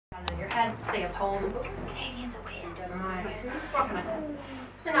head, say a poem. Canadians a win, never mind. What can I say?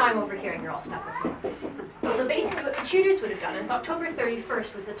 And now I'm overhearing you're all stuck with me. So basically what the Tudors would have done is October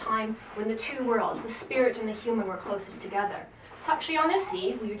 31st was the time when the two worlds, the spirit and the human, were closest together. So actually on this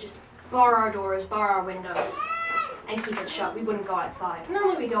eve, we would just bar our doors, bar our windows, and keep it shut. We wouldn't go outside.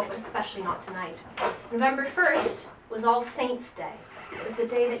 Normally we don't, but especially not tonight. November 1st was All Saints' Day. It was the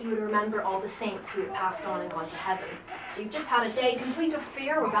day that you would remember all the saints who had passed on and gone to heaven. So you've just had a day complete of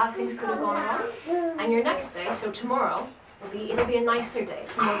fear where bad things could have gone wrong. And your next day, so tomorrow, it'll be a nicer day.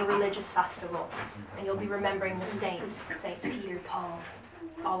 It's more of a religious festival. And you'll be remembering the saints, Saints Peter, Paul,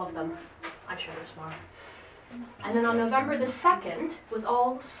 all of them. I'm sure there's more. And then on November the 2nd was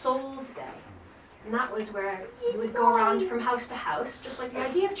All Souls' Day. And that was where you would go around from house to house, just like the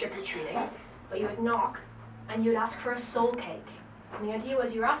idea of trick-or-treating, but you would knock and you would ask for a soul cake. And the idea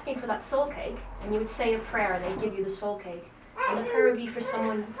was you were asking for that soul cake, and you would say a prayer, and they'd give you the soul cake. And the prayer would be for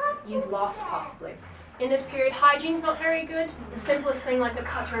someone you'd lost, possibly. In this period, hygiene's not very good. The simplest thing, like a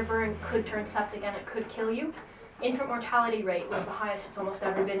cut or a burn, could turn septic and it could kill you. Infant mortality rate was the highest it's almost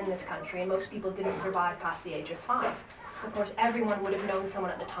ever been in this country, and most people didn't survive past the age of 5. So of course everyone would have known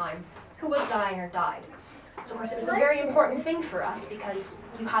someone at the time who was dying or died. So of course it was a very important thing for us because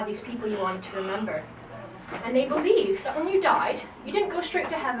you had these people you wanted to remember. And they believed that when you died, you didn't go straight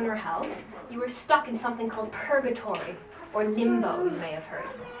to heaven or hell. You were stuck in something called purgatory, or limbo, you may have heard.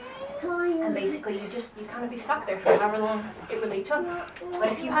 And basically you'd kind of be stuck there for however long it really took.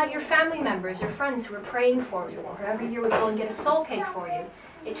 But if you had your family members or friends who were praying for you, or every year would go and get a soul cake for you,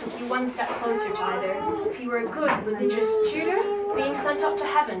 it took you one step closer to either, if you were a good religious Tudor, being sent up to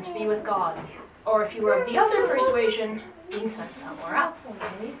heaven to be with God, or if you were of the other persuasion, being sent somewhere else.